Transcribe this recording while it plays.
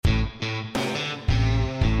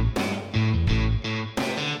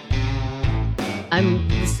I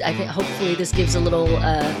think hopefully this gives a little.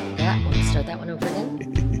 Yeah, we'll start that one over again.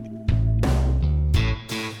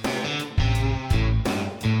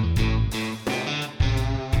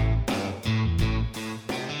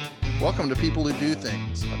 Welcome to People Who Do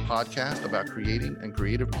Things, a podcast about creating and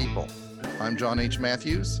creative people. I'm John H.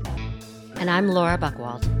 Matthews. And I'm Laura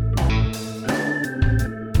Buchwald.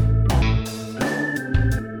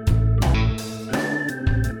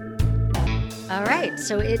 All right,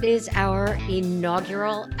 so it is our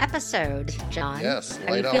inaugural episode, John. Yes,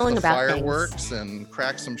 how are you light feeling off the about fireworks things? and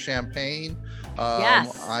crack some champagne.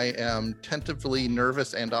 Yes. I am tentatively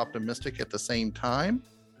nervous and optimistic at the same time.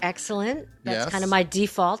 Excellent. That's Yes. kind of my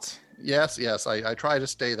default. Yes, I try to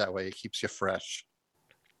stay that way. It keeps you fresh.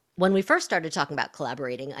 When we first started talking about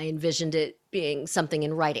collaborating, I envisioned it being something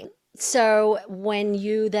in writing. So when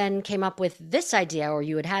you then came up with this idea, or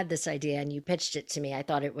you had this idea and you pitched it to me, I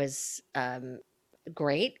thought it was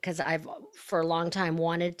great, because I've for a long time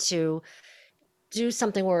wanted to do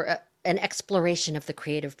something where an exploration of the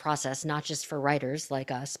creative process, not just for writers like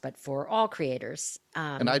us, but for all creators.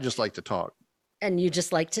 And I just like to talk. And you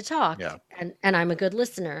just like to talk. Yeah. And I'm a good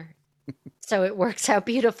listener. So it works out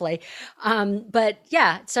beautifully. But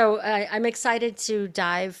yeah, so I'm excited to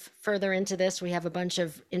dive further into this. We have a bunch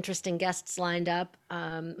of interesting guests lined up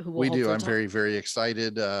who will We do. hopefully I'm talk. very, very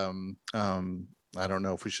excited. I don't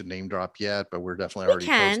know if we should name drop yet, but we're definitely We already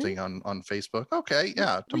can. posting on Facebook. Okay,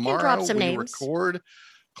 yeah. We can drop Tomorrow some we names. record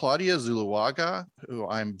Claudia Zuluaga, who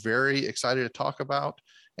I'm very excited to talk about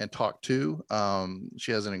and talk to.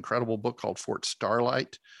 She has an incredible book called Fort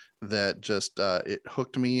Starlight that just it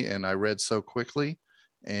hooked me, and I read so quickly,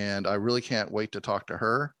 and I really can't wait to talk to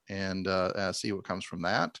her and see what comes from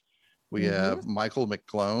that. We have Michael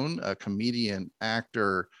McGlone, a comedian,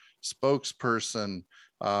 actor, spokesperson,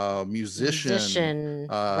 musician,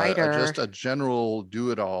 writer. just a general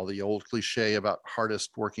do-it-all. The old cliche about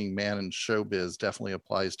hardest working man in showbiz definitely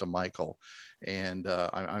applies to Michael. And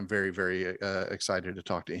I'm very, very excited to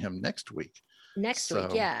talk to him next week. Next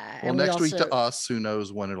week, yeah. Well, And next we week to us, who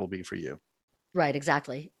knows when it'll be for you. Right,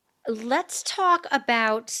 exactly. Let's talk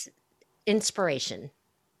about inspiration.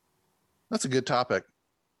 That's a good topic.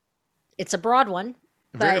 It's a broad one.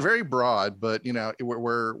 Very, very broad, but you know,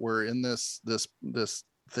 we're in this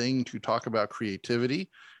thing to talk about creativity,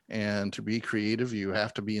 and to be creative, you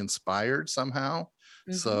have to be inspired somehow.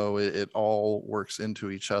 So it all works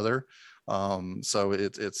into each other. So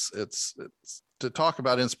it's to talk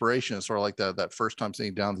about inspiration is sort of like that first time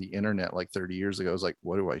sitting down the internet like 30 years ago. It's like,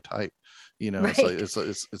 what do I type? You know, Right.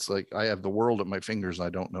 it's like I have the world at my fingers and I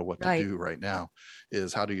don't know what to Right. do right now.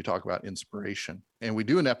 Is how do you talk about inspiration? And we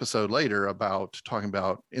do an episode later about talking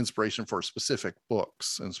about inspiration for specific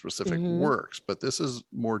books and specific works, but this is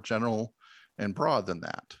more general and broad than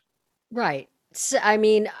that. Right. So, I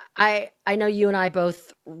mean, I know you and I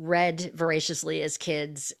both read voraciously as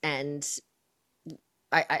kids, and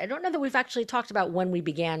I don't know that we've actually talked about when we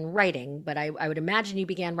began writing, but I would imagine you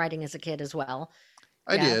began writing as a kid as well.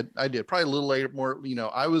 I did probably a little later, more, you know,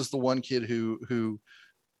 I was the one kid who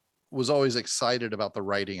was always excited about the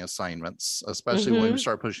writing assignments, especially when we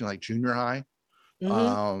started pushing like junior high. You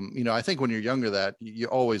know, I think when you're younger that you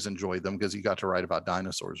always enjoyed them because you got to write about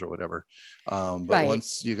dinosaurs or whatever. But Right.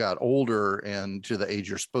 once you got older and to the age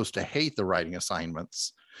you're supposed to hate the writing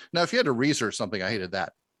assignments. Now, if you had to research something, I hated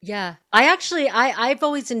that. Yeah. I've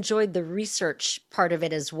always enjoyed the research part of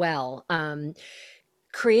it as well.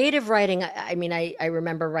 Creative writing, I mean, I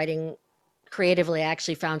remember writing creatively. I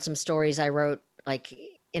actually found some stories I wrote like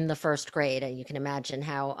in the first grade, and you can imagine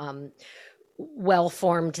how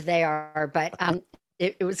well-formed they are. But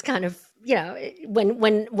it was kind of, you know,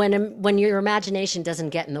 when your imagination doesn't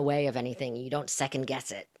get in the way of anything, you don't second guess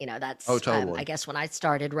it. You know, that's totally. I guess when I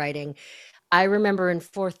started writing, I remember in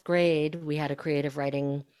fourth grade, we had a creative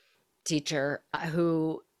writing teacher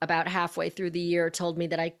who about halfway through the year told me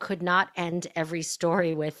that I could not end every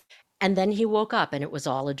story with, and then he woke up and it was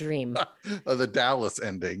all a dream. The Dallas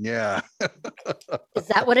ending. Yeah. Is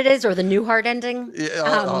that what it is? Or the Newhart ending?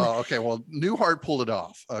 Yeah. Okay. Well, Newhart pulled it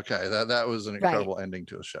off. Okay. That was an incredible ending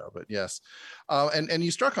to a show, but yes. And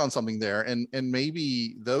you struck on something there, and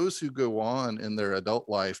maybe those who go on in their adult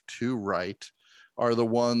life to write are the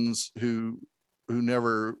ones who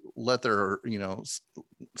never let their, you know,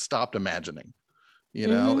 stopped imagining. You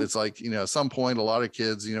know, it's like, you know, at some point, a lot of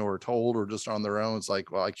kids, you know, are told or just on their own. It's like,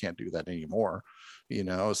 well, I can't do that anymore. You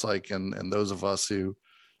know, it's like, and those of us who,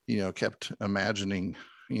 you know, kept imagining,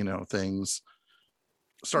 you know, things,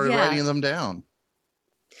 started writing them down.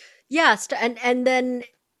 Yes. And then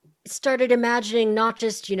started imagining not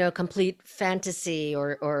just, you know, complete fantasy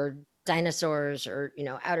or dinosaurs or, you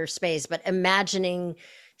know, outer space, but imagining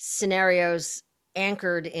scenarios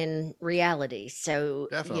anchored in reality. So,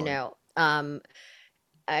 Definitely.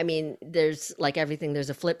 I mean, there's like everything,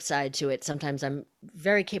 there's a flip side to it. Sometimes I'm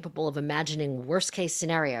very capable of imagining worst case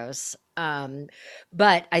scenarios.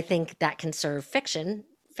 But I think that can serve fiction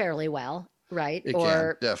fairly well, right? It can,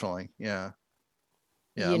 Or, definitely. Yeah.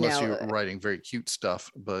 Yeah. you Unless know, you're writing very cute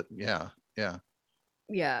stuff. But yeah. Yeah.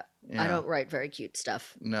 yeah, I Yeah. don't write very cute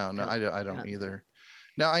stuff. No, no, I don't, I I don't don't, either.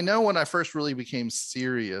 Now, I know when I first really became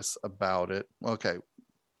serious about it, okay,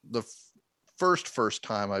 the first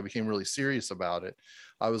time I became really serious about it,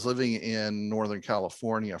 I was living in Northern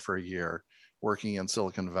California for a year, working in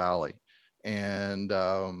Silicon Valley, and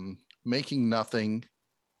making nothing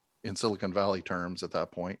in Silicon Valley terms at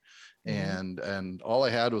that point. Mhm. And all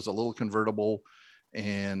I had was a little convertible,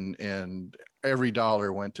 and every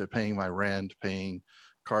dollar went to paying my rent, paying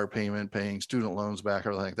car payment, paying student loans back,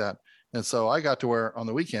 everything like that. And so I got to where on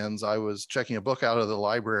the weekends I was checking a book out of the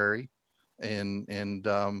library, and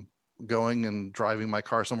going and driving my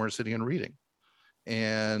car somewhere, sitting and reading.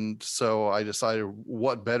 And so I decided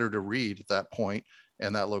what better to read at that point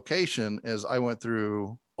and that location, as I went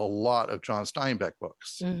through a lot of John Steinbeck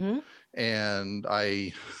books. Mhm. And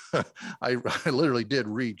I literally did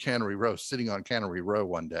read Cannery Row, sitting on Cannery Row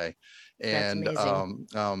one day. That's And amazing.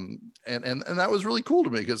 and that was really cool to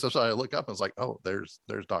me, because that's why I look up and it's like, oh, there's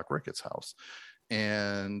Doc Ricketts' house.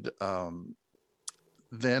 And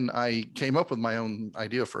then I came up with my own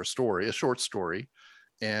idea for a story, a short story,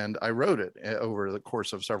 and I wrote it over the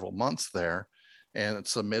course of several months there, and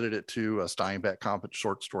submitted it to a Steinbeck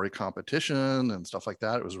short story competition and stuff like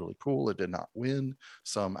that. It was really cool. It did not win.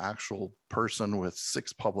 Some actual person with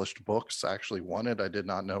 6 published books actually won it. I did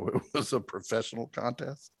not know it was a professional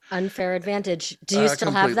contest. Unfair advantage. Do you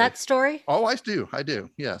still have Completely. that story? Oh, I do. I do.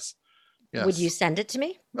 Yes. Would you Yes. send it to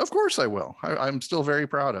me? Of course I will. I'm still very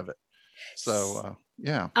proud of it. So,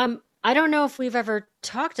 yeah. I don't know if we've ever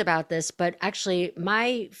talked about this, but actually,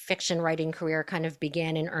 my fiction writing career kind of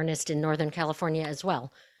began in earnest in Northern California as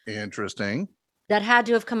well. Interesting. That had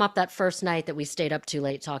to have come up that first night that we stayed up too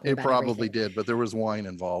late talking It about probably everything. did, but there was wine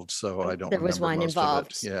involved, so I don't There was remember wine most of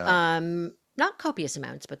it. involved. Yeah. Not copious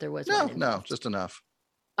amounts, but there was wine No, no, involved. just enough.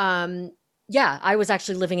 Um, yeah, I was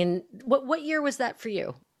actually living in what year was that for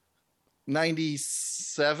you?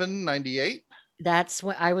 97, 98. That's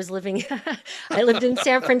what I was living. I lived in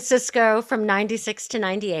San Francisco from 96 to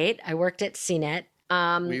 98. I worked at CNET.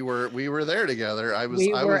 We were there together. I was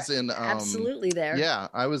We I were was in absolutely there. yeah,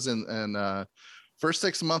 I was in first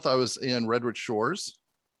 6 months I was in Redwood Shores,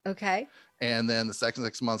 Okay. and then the second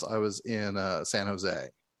 6 months I was in San Jose.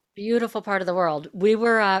 Beautiful part of the world. We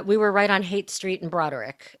were right on Haight Street in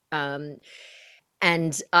Broderick. And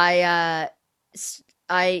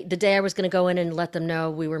the day I was going to go in and let them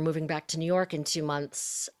know we were moving back to New York in 2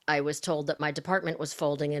 months, I was told that my department was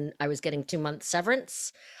folding and I was getting 2 months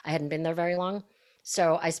severance. I hadn't been there very long.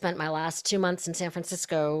 So I spent my last 2 months in San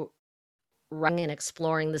Francisco running and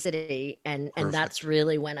exploring the city. And that's Perfect.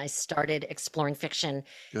 really when I started exploring fiction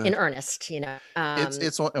in Good. earnest, And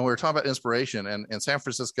we're talking about inspiration, and San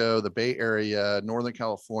Francisco, the Bay Area, Northern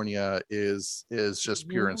California is just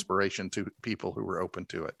pure Mhm. inspiration to people who were open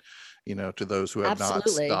to it, to those who have not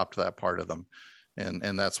Absolutely. stopped that part of them.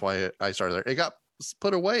 And that's why I started there. It got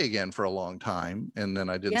put away again for a long time, and then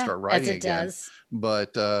I didn't Yeah, start as writing it again. does.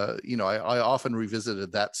 But I often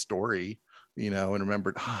revisited that story, and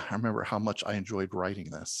remembered, I remember how much I enjoyed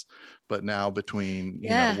writing this. But now, between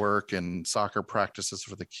Yeah. work and soccer practices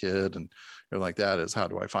for the kid and like that, is how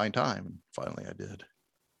do I find time? And finally I did.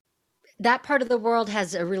 That part of the world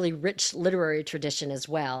has a really rich literary tradition as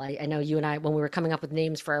well. I know you and I, when we were coming up with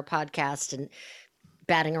names for our podcast and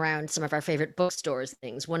batting around some of our favorite bookstores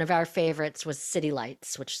things, one of our favorites was City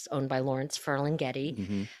Lights, which is owned by Lawrence Ferlinghetti.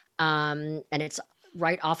 Mm-hmm. And it's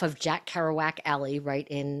right off of Jack Kerouac Alley, right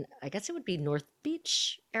in, I guess it would be North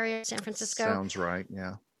Beach area of San Francisco. Sounds right.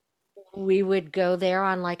 Yeah. We would go there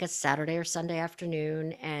on like a Saturday or Sunday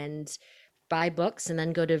afternoon and buy books and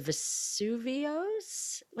then go to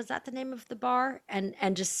Vesuvio's. Was that the name of the bar? And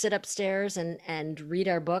just sit upstairs and read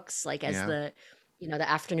our books like as Yeah, the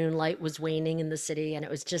afternoon light was waning in the city, and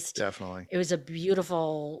definitely. it was a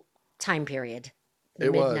beautiful time period, the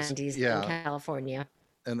It mid was. 90s in Yeah. California.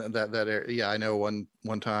 And that area, yeah, I know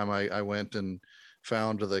one time I went and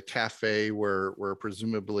found the cafe where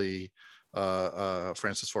presumably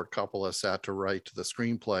Francis Ford Coppola sat to write the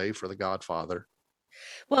screenplay for The Godfather.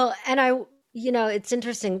 Well, and it's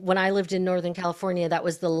interesting. When I lived in Northern California, that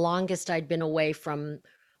was the longest I'd been away from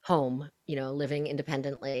home, living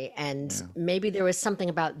independently. And Yeah. maybe there was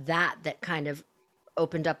something about that that kind of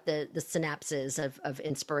opened up the synapses of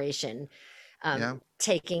inspiration. Yeah.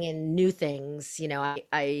 taking in new things.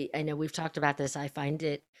 I know we've talked about this. I find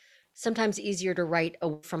it sometimes easier to write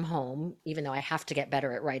away from home, even though I have to get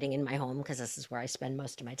better at writing in my home because this is where I spend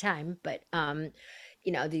most of my time. But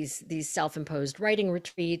these self-imposed writing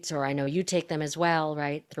retreats, or I know you take them as well,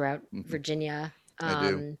 right, throughout Hmm. Virginia. I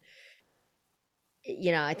do.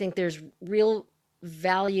 I think there's real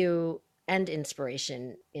value and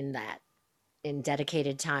inspiration in that, in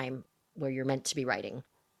dedicated time where you're meant to be writing.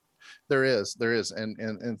 There is,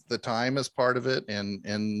 and the time is part of it,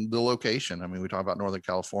 and the location. I mean, we talk about Northern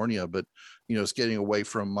California, but it's getting away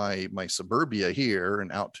from my suburbia here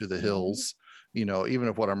and out to the Hmm. hills. Even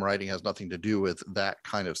if what I'm writing has nothing to do with that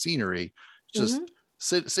kind of scenery, just Hmm.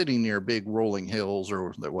 sitting near big rolling hills,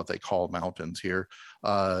 or what they call mountains here,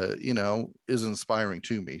 is inspiring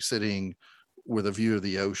to me. Sitting with a view of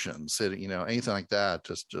the ocean, sitting, anything like that,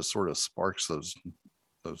 just sort of sparks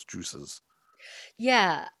those juices.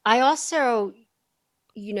 Yeah, I also,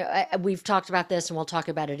 we've talked about this and we'll talk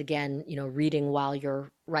about it again, reading while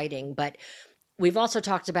you're writing, but we've also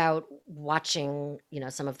talked about watching,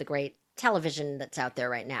 some of the great television that's out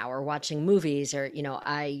there right now, or watching movies, or,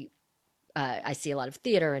 I see a lot of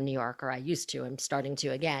theater in New York, or I used to. I'm starting to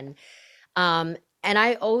again. And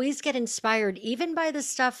I always get inspired even by the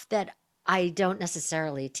stuff that I don't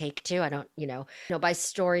necessarily take to. I don't, by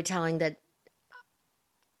storytelling that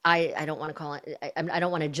I don't want to call it, I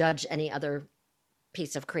don't want to judge any other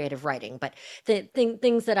piece of creative writing, but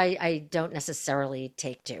things that I don't necessarily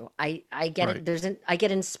take to. I get Right. it. I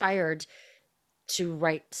get inspired to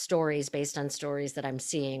write stories based on stories that I'm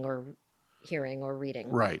seeing or hearing or reading.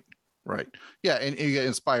 Right. Right. Yeah. And you get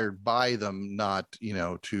inspired by them, not,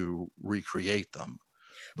 to recreate them.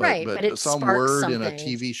 Right, but But it some sparks word in a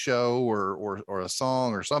something. TV show, or a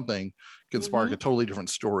song or something can spark Hmm. a totally different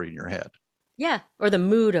story in your head. Yeah, or the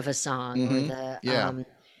mood of a song, or Mm-hmm. the Yeah.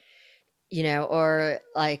 or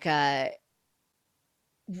like w-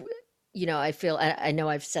 I feel, I know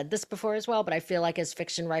I've said this before as well, but I feel like as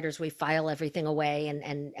fiction writers we file everything away,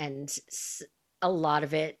 and a lot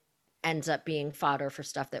of it ends up being fodder for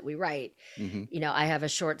stuff that we write. Mm-hmm. I have a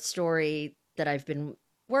short story that I've been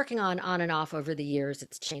working on and off over the years.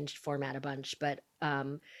 It's changed format a bunch, but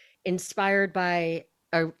inspired by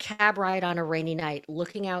a cab ride on a rainy night,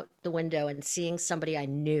 looking out the window and seeing somebody I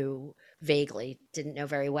knew vaguely, didn't know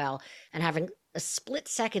very well, and having a split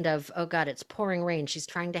second of, oh God, it's pouring rain. She's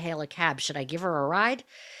trying to hail a cab. Should I give her a ride?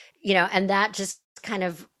 And that just kind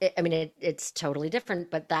of, I mean, it's totally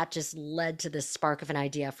different, but that just led to this spark of an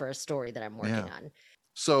idea for a story that I'm Yeah. working on.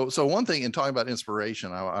 So one thing in talking about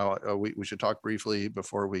inspiration, we should talk briefly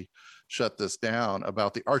before we shut this down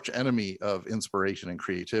about the arch enemy of inspiration and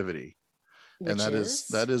creativity, and Which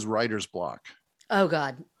that is writer's block. oh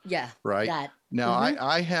God, yeah, Right that. now, Hmm.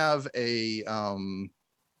 I have a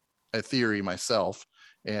theory myself,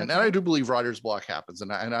 and I Okay. do believe writer's block happens,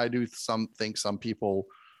 and I do think some people,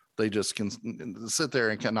 they just can sit there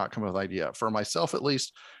and cannot come up with an idea. For myself, at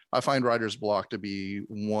least, I find writer's block to be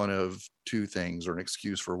one of two things, or an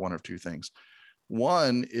excuse for one of two things.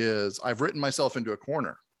 One is I've written myself into a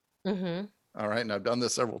corner. Hmm. All right, and I've done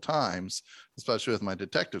this several times, especially with my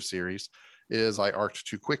detective series. Is I arced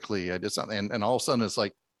too quickly, I did something, and all of a sudden it's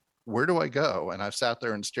like, where do I go? And I've sat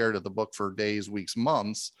there and stared at the book for days, weeks,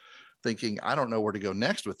 months, thinking I don't know where to go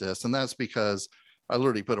next with this. And that's because I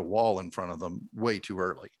literally put a wall in front of them way too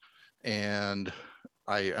early, and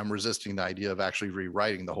I am resisting the idea of actually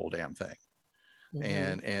rewriting the whole damn thing. Hmm.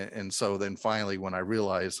 And so then finally, when I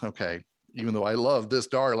realized, okay, even though I love this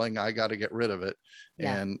darling, I got to get rid of it,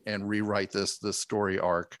 Yeah. and rewrite this story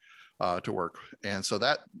arc to work. And so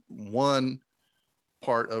that one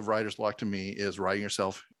part of writer's block to me is writing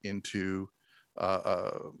yourself into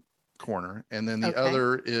a corner, and then the Okay.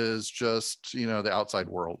 other is just the outside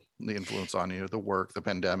world, the influence on you, the work, the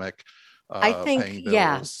pandemic, I think, paying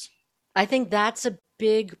yeah, bills. I think that's a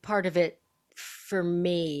big part of it for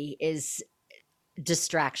me is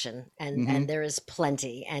distraction, and Mm-hmm. there is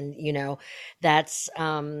plenty, and that's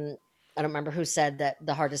I don't remember who said that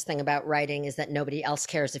the hardest thing about writing is that nobody else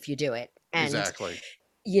cares if you do it. And Exactly.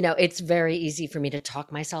 it's very easy for me to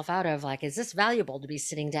talk myself out of, like, is this valuable to be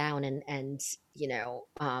sitting down and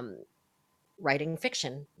writing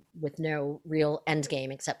fiction with no real end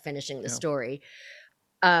game except finishing the Yeah. story.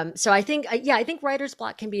 So I think, yeah, I think writer's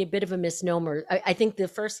block can be a bit of a misnomer. I think the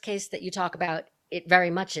first case that you talk about, it very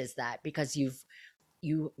much is that, because you've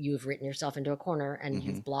written yourself into a corner and Mm-hmm.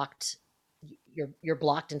 you've blocked, you're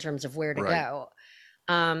blocked in terms of where to Right. go.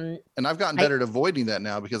 Um, And I've gotten I better at avoiding that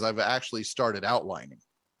now because I've actually started outlining.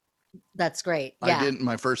 That's great. I Yeah. didn't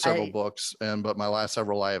my first several I books, but my last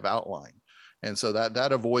several I have outlined, and so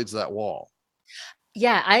that avoids that wall.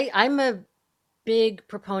 yeah, I'm a big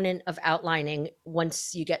proponent of outlining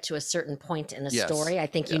once you get to a certain point in a Yes. story. I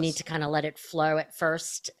think you need to kind of let it flow at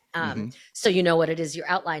first, so you know what it is you're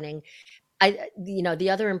outlining. The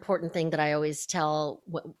other important thing that I always tell,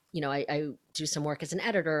 I do some work as an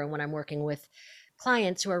editor, and when I'm working with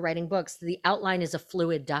clients who are writing books, the outline is a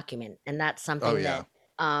fluid document, and that's Oh something yeah.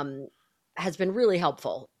 that has been really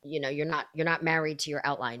helpful. You're not married to your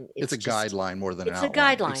outline. It's a guideline more than an It's a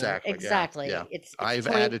outline. guideline. Exactly. Yeah. Yeah. Exactly. It's I've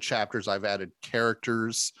point. added chapters, I've added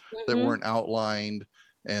characters that Mhm. weren't outlined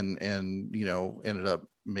and ended up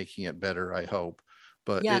making it better, I hope.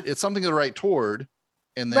 But Yeah. it's something to write toward.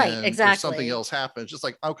 And Right. then if something Exactly. else happens, just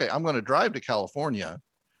like, okay, I'm going to drive to California.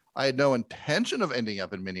 I had no intention of ending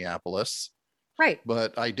up in Minneapolis, Right.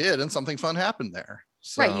 but I did, and something fun happened there.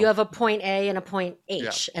 Right. You So have a point A and a point yeah,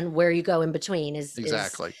 H, and where you go in between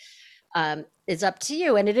exactly. is up to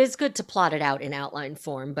you. And it is good to plot it out in outline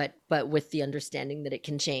form, but with the understanding that it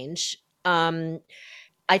can change.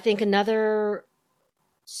 I think another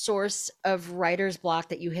source of writer's block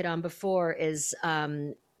that you hit on before is,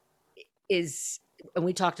 and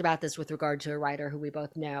we talked about this with regard to a writer who we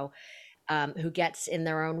both know, who gets in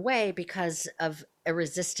their own way because of a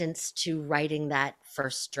resistance to writing that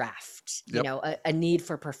first draft, Yep. a need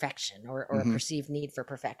for perfection, or a Mhm. perceived need for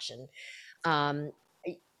perfection. Um,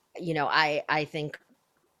 I think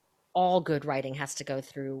all good writing has to go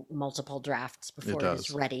through multiple drafts It before it is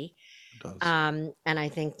does. ready. It does. And I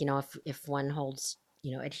think, if one holds,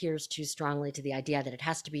 adheres too strongly to the idea that it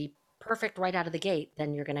has to be perfect right out of the gate,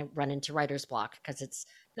 then you're going to run into writer's block, because it's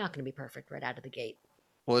not going to be perfect right out of the gate.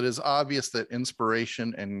 Well, it is obvious that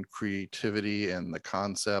inspiration and creativity and the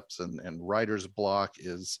concepts and writer's block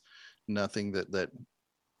is nothing that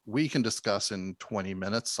we can discuss in 20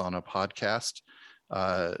 minutes on a podcast.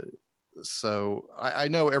 So I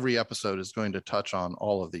know every episode is going to touch on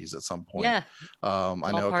all of these at some point. Yeah, I all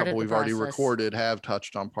know a part couple of the we've already process. recorded have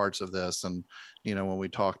touched on parts of this, and when we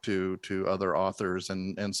talk to other authors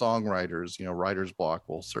and songwriters, writer's block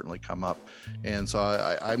will certainly come up. And so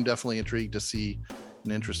I'm definitely intrigued to see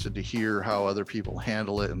and interested to hear how other people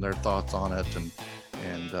handle it and their thoughts on it,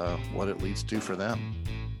 and what it leads to for them.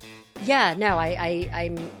 Yeah, no,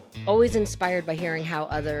 I'm always inspired by hearing how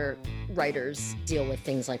other writers deal with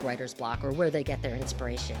things like writer's block, or where they get their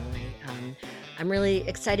inspiration. I'm really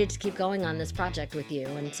excited to keep going on this project with you,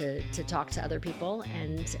 and to talk to other people,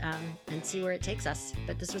 and see where it takes us.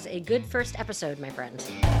 But this was a good first episode, my friend.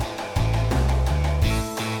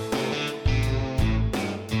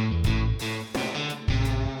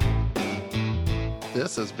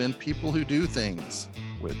 This has been People Who Do Things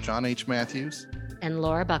with John H. Matthews And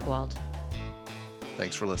Laura Buchwald.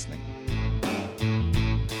 Thanks for listening.